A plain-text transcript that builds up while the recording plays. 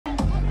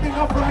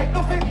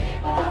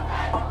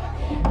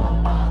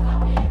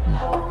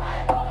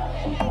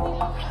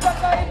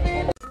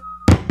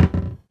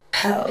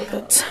Pelpa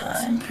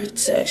time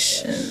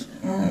protection.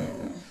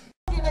 In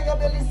your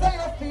belly, say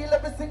I feel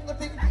every single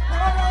thing. Now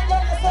I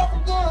got yourself a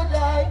good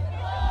life.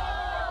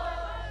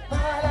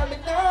 Now I'm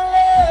in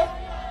love.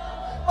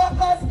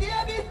 Because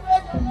baby,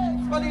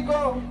 funny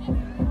girl.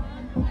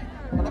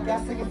 And I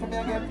can't sing it for me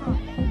again.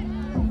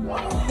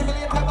 Give me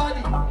your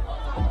body.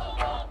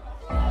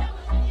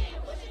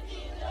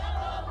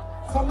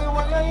 Tell me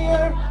what you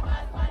hear.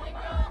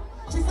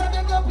 She said,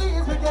 make you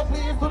please,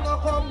 do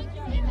not come.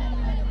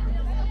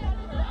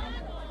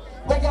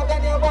 Make you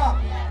bend your back.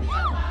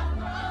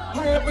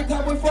 Every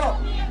time we fuck.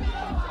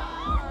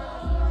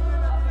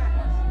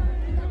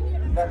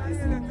 That is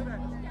it.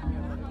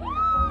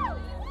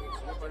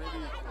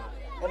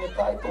 Any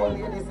tight old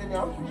ladies in here?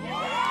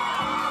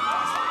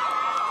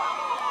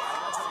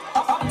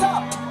 Up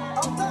top.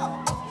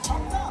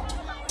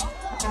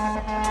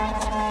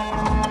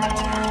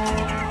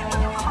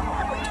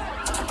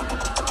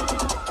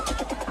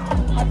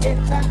 I get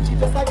chanty,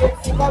 just I get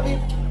sick of it.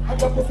 I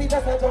jump to see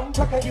just I jump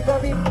like a give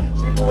of it.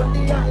 She told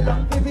me I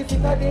long to visit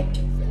a day.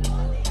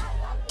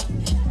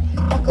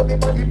 I come in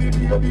money,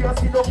 baby, I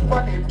sit up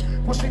on it.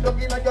 Push it up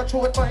in your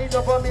throat, mind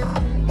up on it.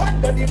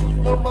 Under it,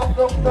 no man,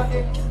 no on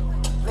it.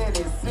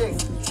 Ladies, sing.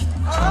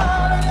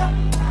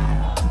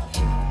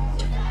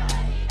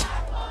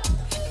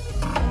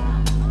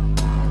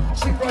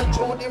 She run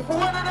through the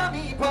phone and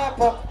me pop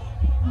up.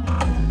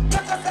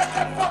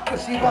 Fuck,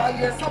 she buy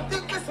here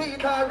something to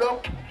sweet her up.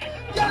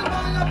 Girl,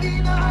 man, you be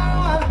in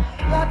her.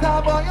 That a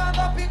boy and a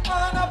big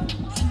man up.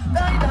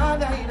 Die.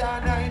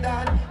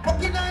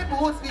 Fucking I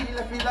boots feel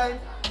like.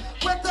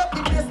 Wet up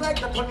the place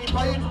like a 25.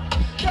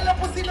 Girl, a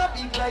pussy no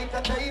big like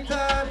a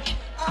titan.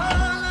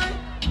 Alright.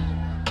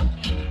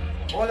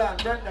 Hold on,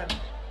 Brendan.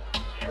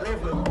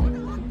 Level.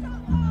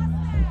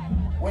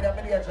 When I'm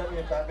in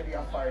Jamaica, I'm in a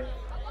foreign.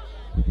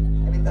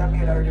 Anytime I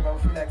hear them, I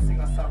feel like sing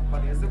a song for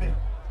you, see me?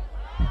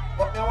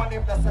 But I wonder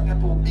if that song is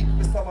too big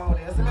for someone,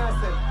 you see me? I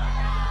say?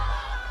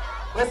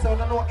 Well, so I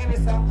don't know any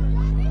song.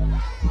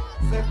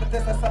 So if I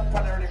test a song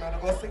for the rhythm, I'm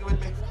going to sing it with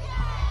me.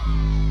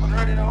 I'm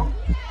ready now?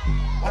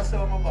 Watch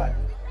out, my boy.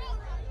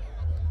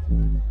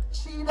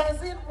 She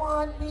doesn't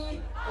want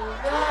me,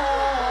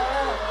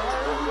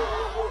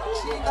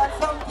 she got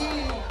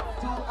something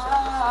to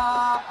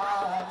ask.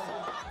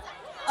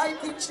 I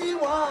think she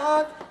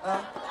wants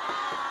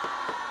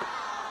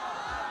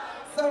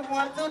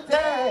someone to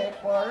take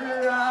for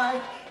a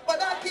ride. But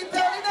I keep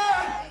telling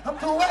her I'm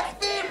too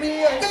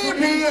experienced.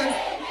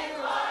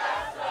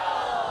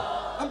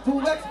 I'm too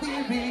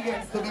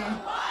experienced to be.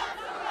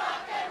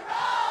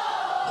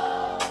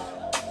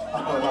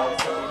 I'm about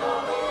to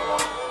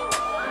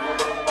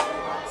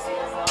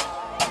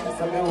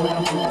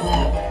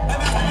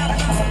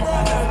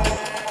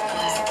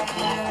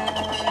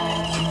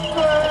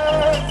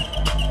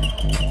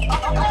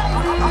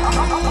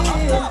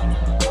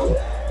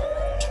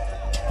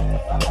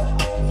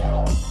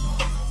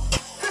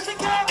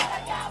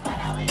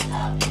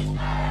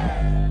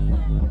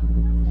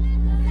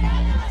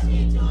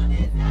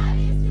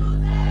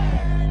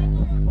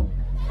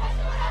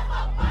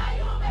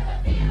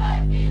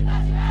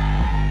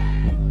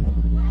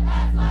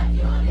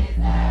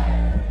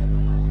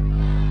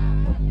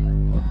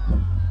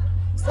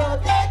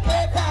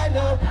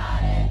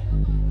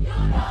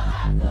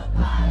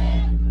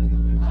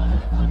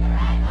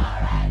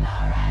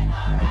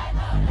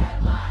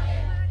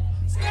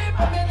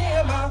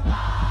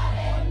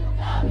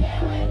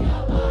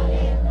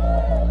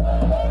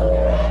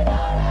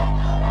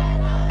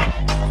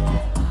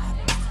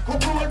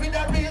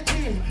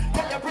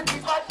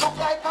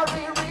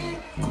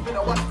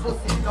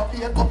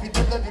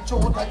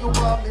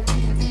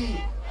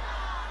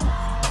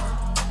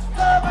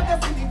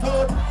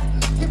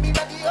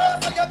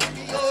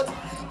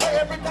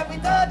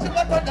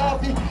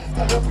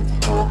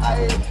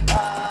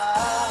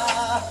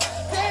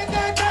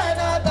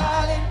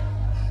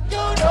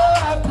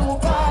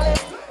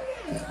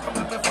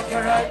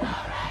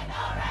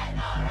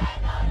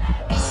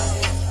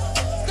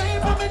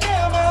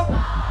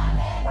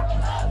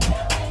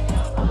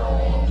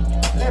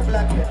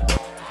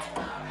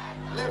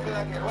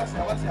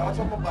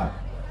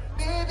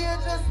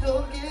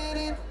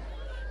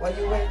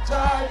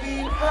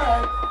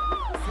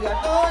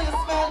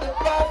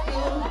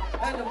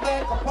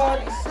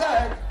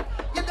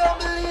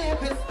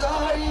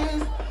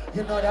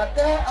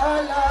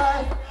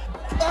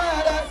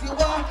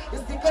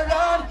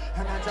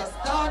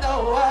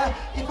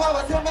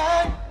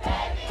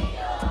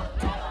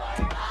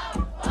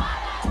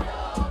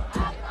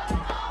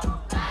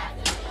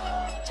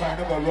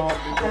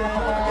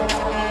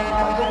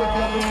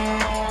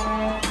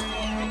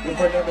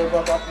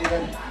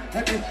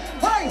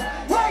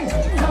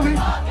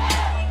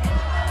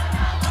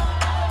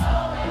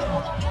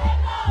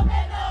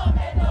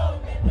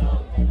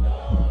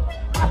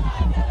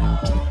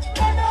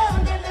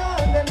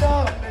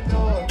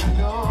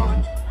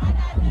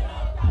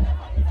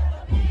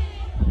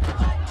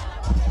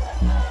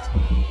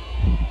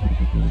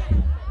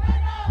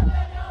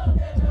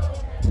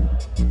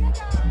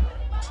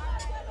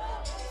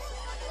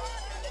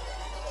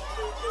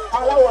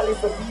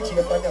the BG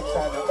from your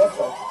channel, what's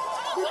up?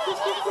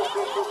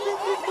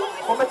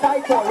 From a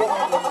title,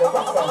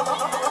 what's up?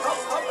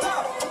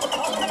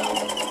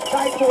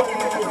 Title,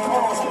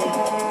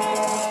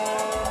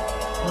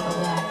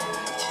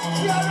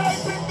 me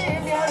alright with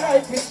me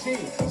alright with me.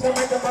 So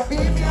make them a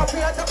beat me up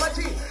here to my G.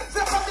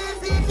 So for me,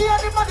 see,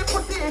 the money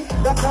pussy.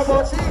 That's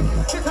about she.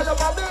 She tell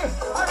about me,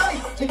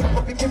 alright. She can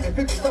copy, give me,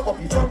 pick it up,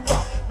 be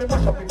jumper. Me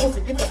mash up the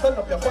pussy, get the sun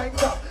up your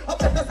mind up. I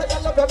better say I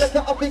love you, better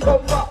up, be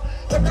gumper.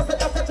 Better say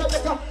that's a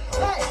Jamaica.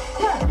 Hey,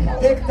 yeah.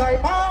 Take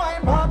time,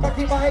 I'm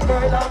happy, my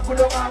girl, I'm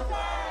full of man.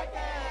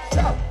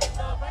 Stop.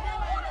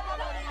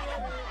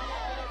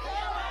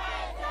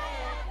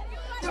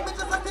 You me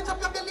just a stitch up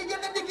your belly and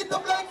then dig it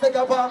up like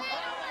Segaba.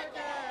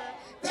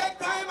 Take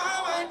time,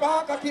 I went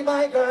back, I keep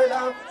my girl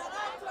out.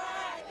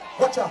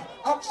 Watch out,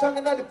 action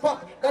in the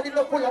park, not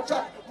enough full of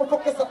chat. My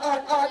focus on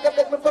hard, they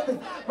make me funny.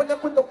 When I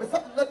put up with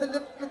something, nothing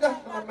little nigga.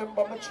 I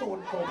remember my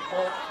tune from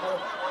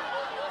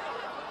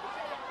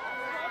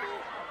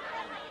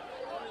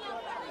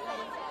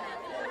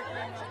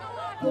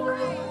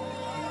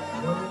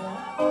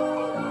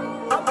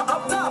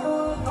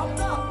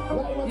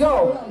Yo,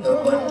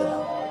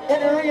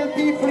 any real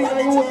people in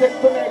the youth that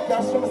tonight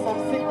can show me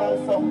some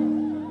signals, so.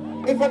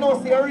 If I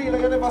don't see a real,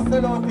 you never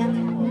sell out it. I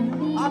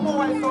know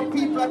why some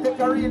people are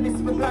taking a real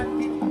this for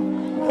granted.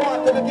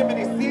 Want to give me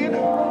the scene?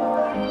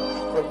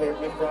 Prevent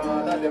me from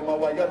all of them,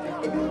 why you think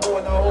me go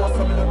in a house,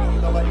 so me don't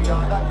need nobody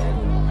on that end.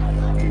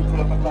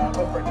 People up a car,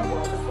 my friend, you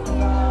want to some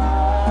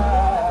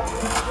life.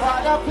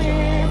 Father,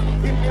 please,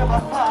 if you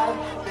ever fall,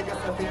 they just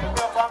say, feel me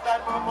up and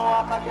God, mama,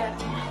 walk again.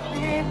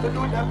 Need to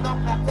do them not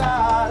at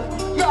all.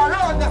 You're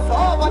around this,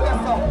 over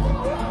this,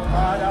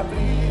 Father,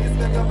 please,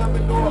 make you let me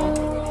know.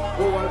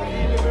 Oh, I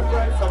really be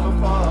friends of a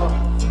farm.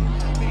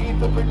 Need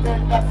to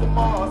pretend that's a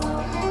must.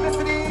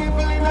 Listen to evil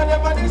in the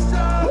money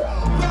show.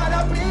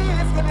 Father,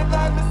 please, can you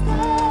guide me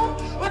stop?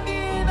 We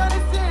need on the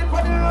scene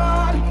for the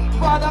road.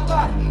 Father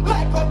God,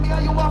 like up me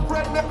and you a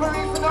friend, make a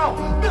reason now.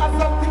 Me have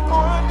something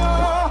more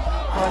now.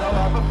 Father,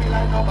 I feel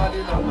like nobody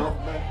don't love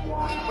me.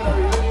 When I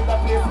really need a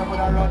place, I'm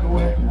gonna run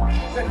away.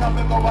 They come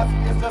and go a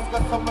space just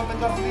cause some of me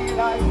just feel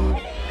like.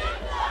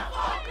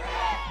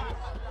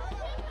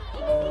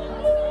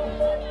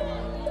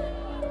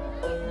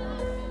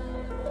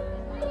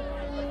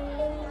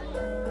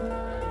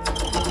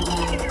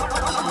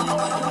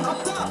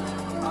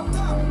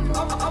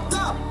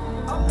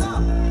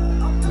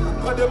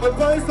 I never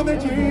advise to me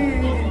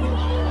dream.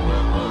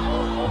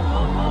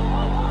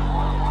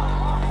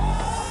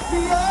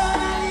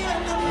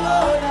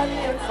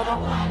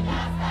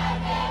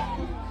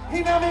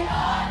 You know me?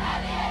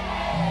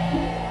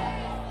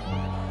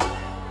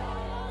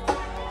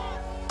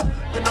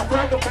 You're not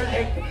proud of my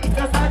leg,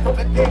 that's not of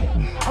a thing.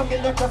 I'm in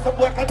the class of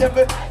work, I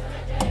never.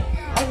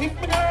 And if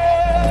me not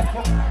rest,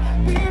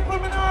 people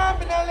me not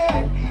have in a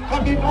leg.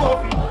 I'm in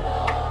Obi.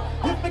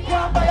 If me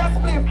can't buy a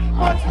split,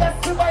 much less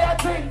to buy a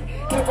drink.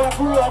 Never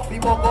grew up in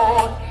my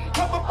God.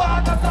 I'm a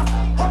father,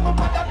 I'm a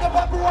mother,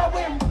 never grew up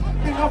with.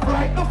 Me not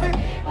frightened of it.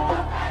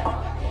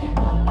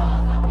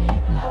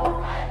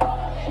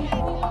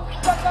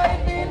 That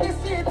night me in the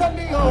seat and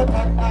me out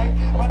at night.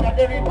 But that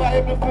the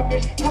revival for me,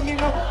 coming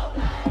up.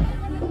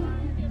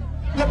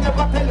 Let me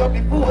never tell you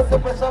before the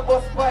pressure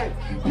bus fight.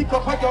 Pick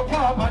up on your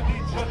car and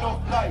need your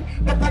love life.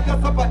 Better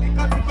get somebody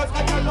consequence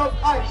and your love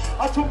high.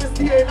 I should be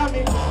staying on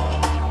me.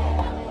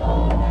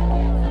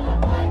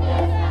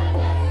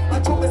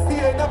 I should be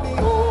staying on me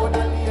own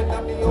and laying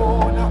on me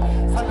own.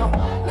 So now,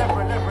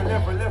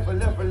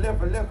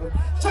 level.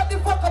 Shut the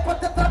fuck up and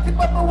talk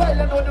about my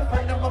while. I know the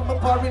friend of my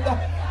barrier.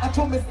 I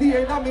should be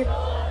staying on me.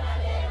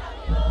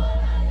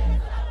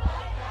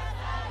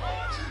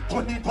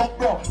 Turn it up,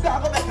 bro. Now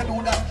I'm gonna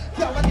do that.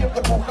 Yeah, I'm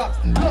gonna go nuts.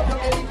 Love your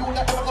belly, do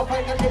that. I'm gonna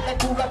find a day like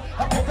do that.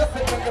 I'm gonna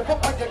say when you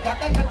pop on your gun,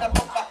 I'm gonna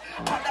come back.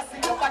 I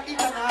see your body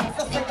and I'm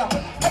just saying,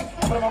 hey,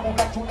 but I'm gonna move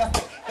like Judas.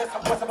 There's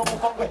some person who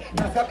come away.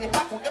 Now, if you're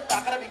back, you're back.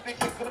 I'm gonna be big,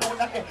 so I'm gonna do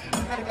that.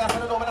 I'm gonna glass, I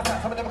don't know what I'm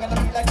saying. I'm never gonna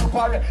be like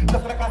super.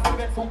 Just when I can't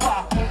see so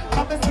far.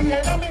 I'm gonna see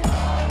enemy.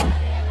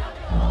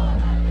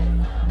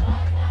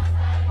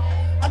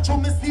 I show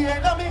me see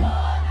enemy.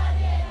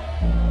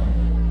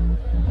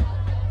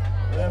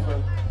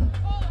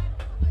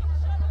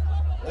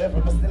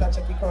 Level, but still I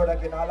check the crowd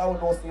again. All I would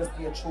know is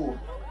stay true.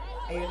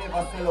 I ain't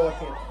never sell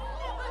out it.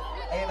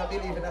 I ain't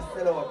believe in a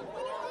sellout.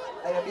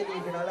 I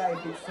believe in a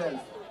life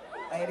itself.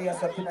 I ain't here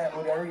so tonight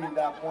with a real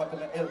dark more to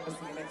help me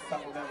sing the next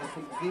song and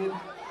everything. Zil,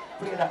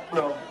 play that,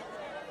 bro.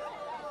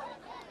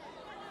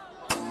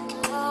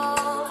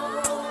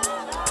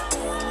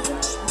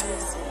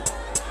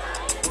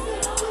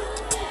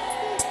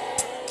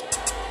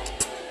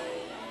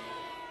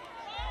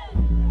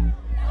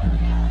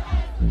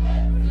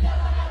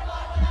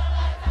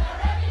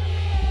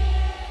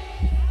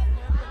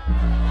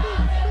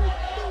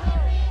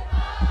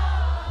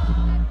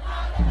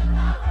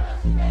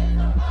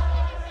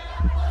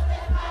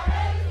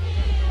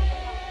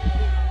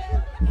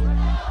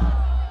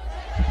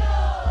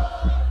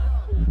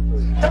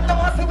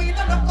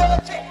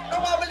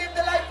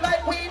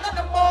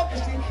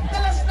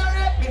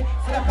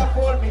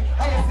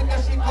 I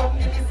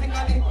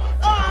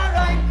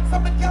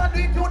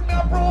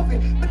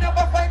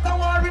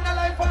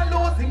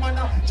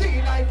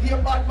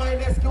game, bad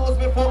mind, excuse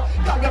me for.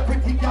 Girl, you're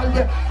pretty girl,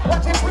 yeah.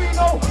 Watch it free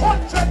now,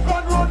 100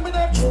 gun round me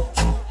neck.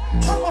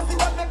 Someone see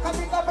that neck and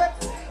think of it.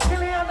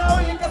 Million now,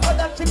 you can put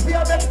that chick for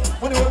your bed.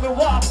 When you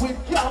walk with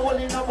girl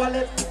in a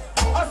wallet.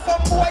 Or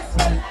some boy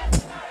smell.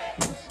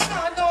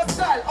 Nah, no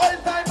style, all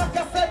time like I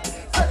said.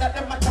 So that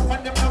them match up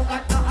and them don't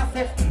got no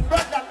assets.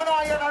 Brother, man, I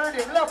ain't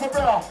already love you,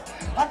 bro.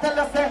 I tell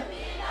you, say.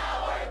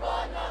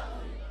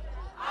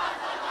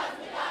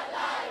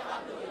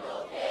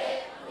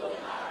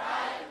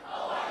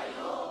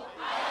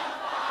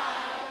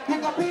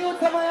 Pick up you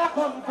to where I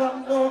come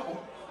from, no.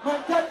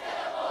 Man, tell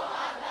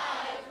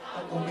I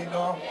do me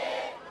now.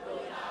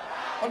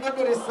 I'm not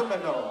doing this to me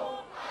now.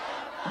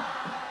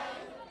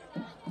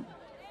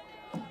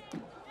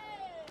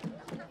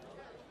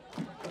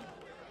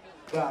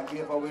 God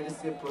gave away the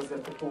same process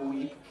for 2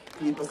 weeks.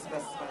 People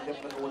stress man, them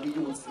know the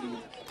youth sleep.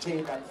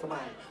 Jaden for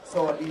mine,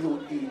 so what the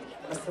youth need.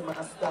 And I see man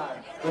a star,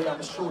 when I'm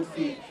a shoot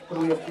feed. Put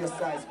away for your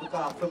size,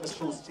 because from the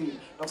shoes cheap.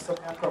 Now some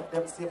I crop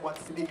them same one,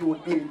 see the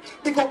youth do.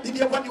 Pick up the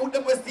day when you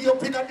them will stay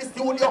up in the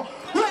studio.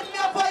 When me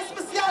a voice,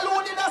 me see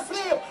alone in a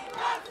sleep.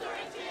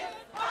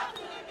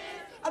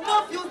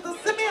 Enough used to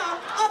see me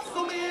up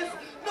to me.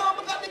 Now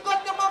I got the gun,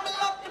 them and me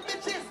love the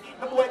bitches.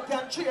 The boy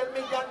can't trail me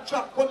and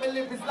track when me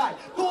live his life.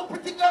 Two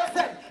pretty girls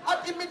then,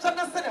 at the image and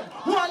I see them.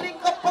 One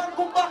link up and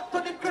go back to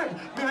the crib.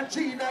 Me and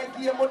Gina, I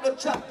give on the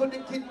chat to the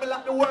kid, me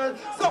like the world.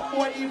 Some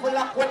boy evil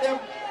like with them.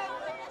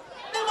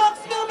 Them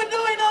ask me how me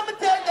doing, how me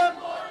tell them.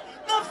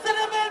 Enough say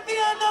them envy,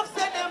 enough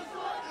say them.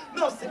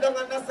 No sit down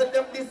and I say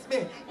them diss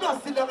me. No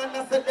sit down and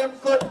I say them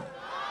good.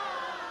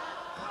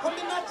 Come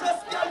in not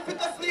just girl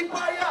fit a sleep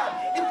or yard.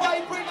 If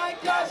I bring my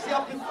girl, she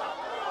have to.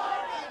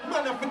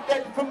 Man, I feel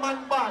dead from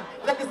man born.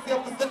 Legacy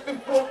of the set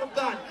before I'm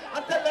gone.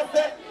 I tell her,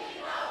 say.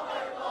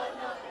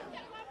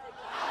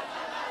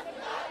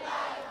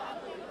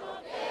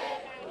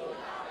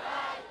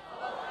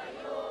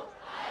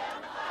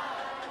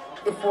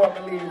 Before I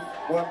leave,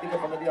 go and pick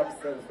up on the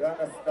upstairs. You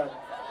understand?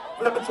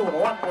 Let me show you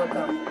one more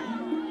time.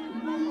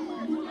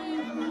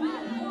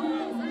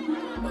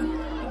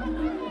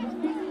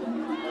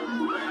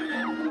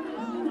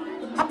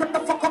 Happen the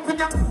fuck up in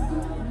ya.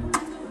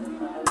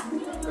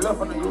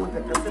 Love on the youth,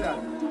 you see that?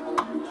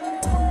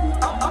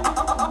 Up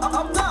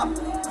top.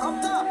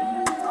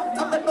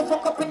 Happen the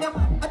fuck up in ya.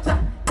 Acha,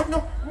 no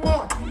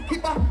more.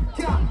 Keep up,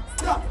 can't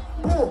stop.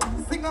 Oh,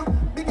 singer,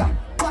 bigger,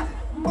 bad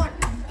man,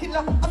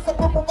 killer. I saw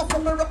mama, I saw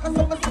me rock, I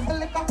saw me sing a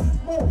liquor.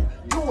 Move,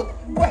 youth,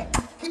 wait,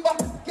 keep up,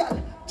 girl,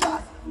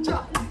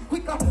 just,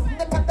 quicker.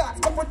 Never dance,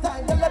 every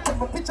time, you let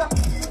them a picture.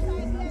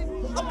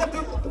 I'm the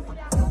dude.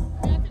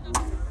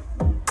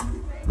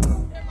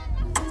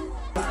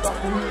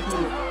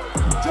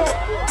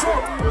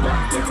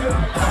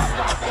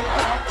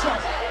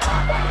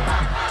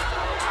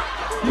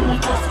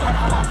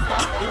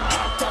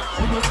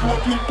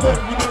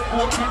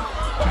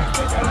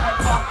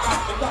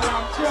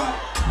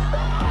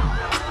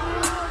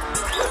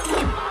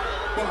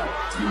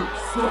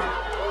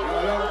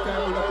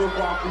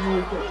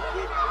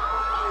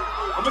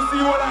 I'm gonna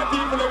see all that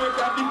people that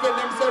can defend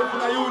themselves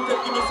when you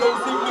take give me some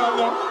signal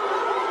now.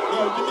 Yo,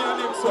 give me a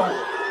next one.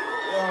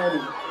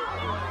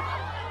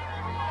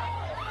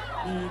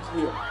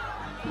 TEEJAY.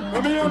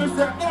 Let me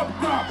understand up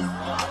top.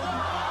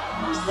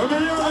 Let me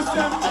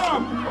understand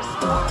up.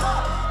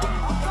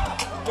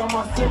 Come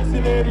on, sexy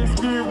ladies,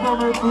 scream from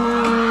your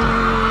queen.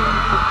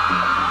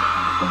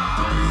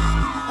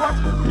 What?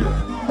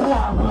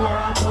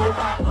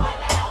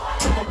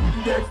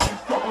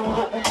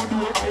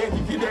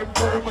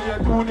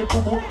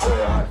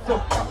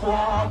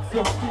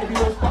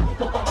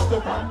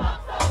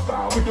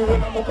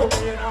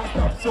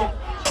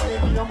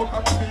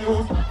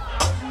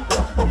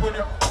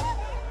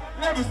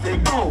 Never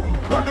sing no,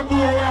 run the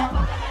boy out.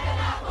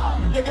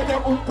 You get that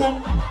boom boom.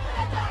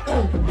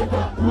 You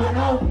got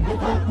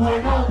boy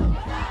now.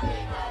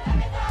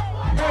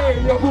 Hey,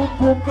 your boom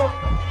boom come.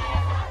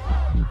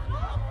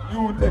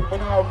 You take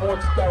when I have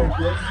much time,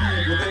 you see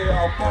the day I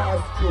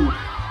pass through.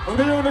 When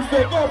they only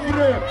say go for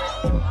them.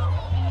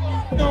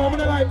 No, I'm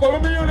not like, but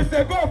when they only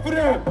say go for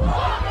them.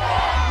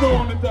 No,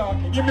 I'm not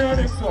talking. Give me a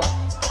next one.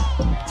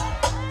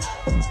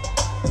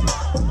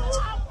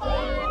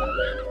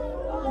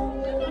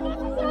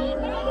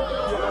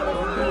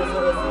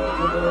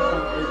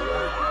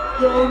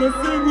 You wanna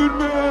sing with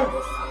me?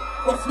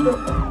 What's up?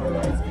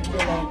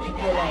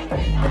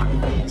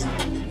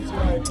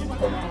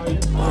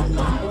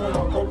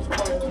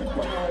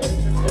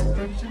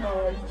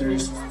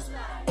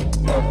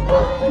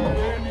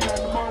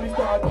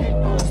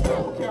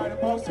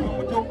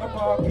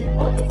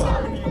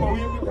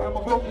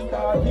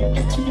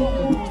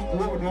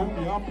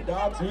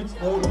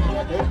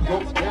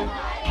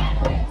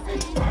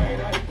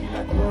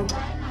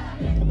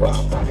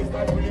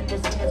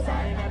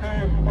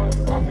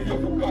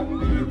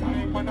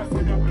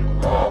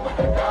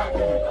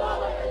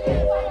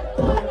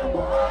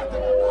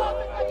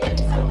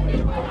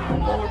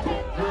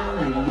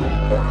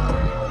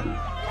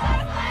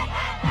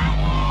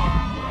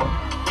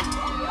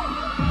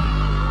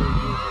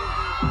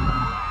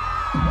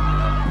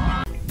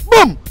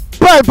 Boom!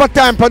 Pelpa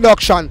Time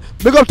Production.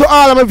 Big up to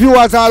all of my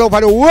viewers all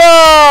over the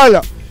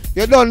world.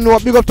 You don't know.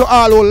 Big up to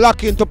all who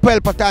lock into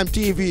Pelpa Time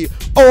TV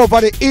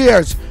over the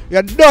years.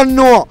 You don't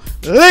know.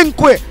 Link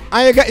with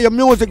and you get your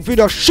music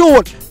video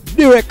shoot,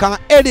 direct and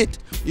edit.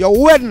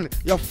 Your wedding,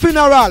 your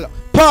funeral,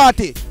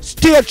 party,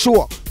 stage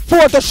show,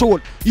 photo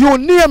shoot, you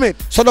name it.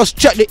 So just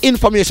check the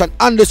information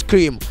on the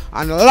screen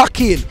and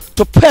lock in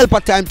to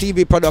Pelpa Time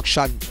TV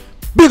Production.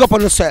 Big up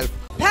on yourself.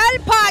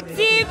 Pelpa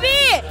TV!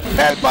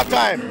 Pelpa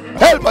Time!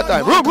 Pelpa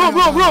Time! Room!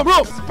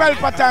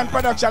 Pelpa Time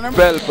Production.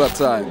 Pelpa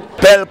Time.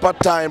 Pelpa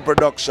Time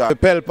Production.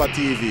 Pelpa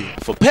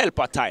TV. For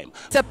Pelpa Time.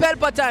 It's a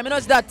Pelpa Time, you know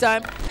it's that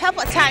time.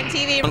 Pelpa Time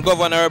TV. I'm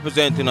governor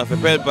representing of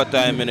Pelpa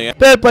Time, you know.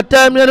 Pelpa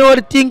Time, you know what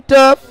the thing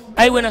tough?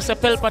 I when I say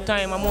Pelpa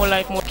Time, I'm more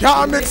like more.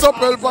 Can't mix up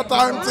Pelpa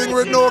Time thing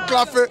with no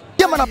coffee.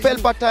 Yeah, man, a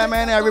Pelpa Time,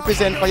 and I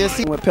represent for you.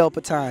 See, With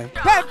Pelpa Time.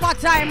 Pelpa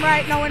Time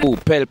right now. Oh,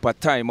 Pelpa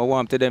Time, I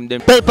want to them.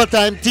 Pelpa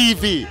Time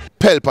TV.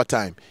 Pelpa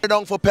Time.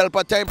 down for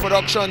Pelpa Time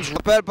Productions.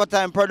 Pelpa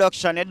Time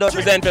Production, it does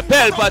Represent for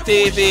Pelpa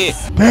TV.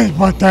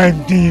 Pelpa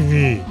Time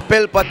TV.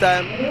 Pelpa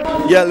Time.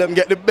 Yeah, let them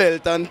get the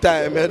belt on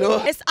time, you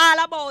know. It's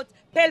all about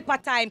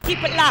Pelpa Time.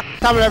 Keep it locked.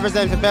 Time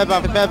represent for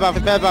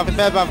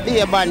Pelpa, be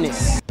a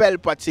badness.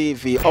 Pelpa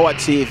TV, our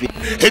TV.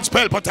 It's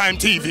Pelpa Time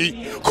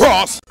TV.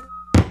 Cross.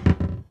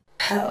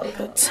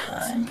 Pelpa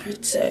Time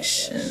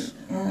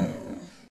Protection.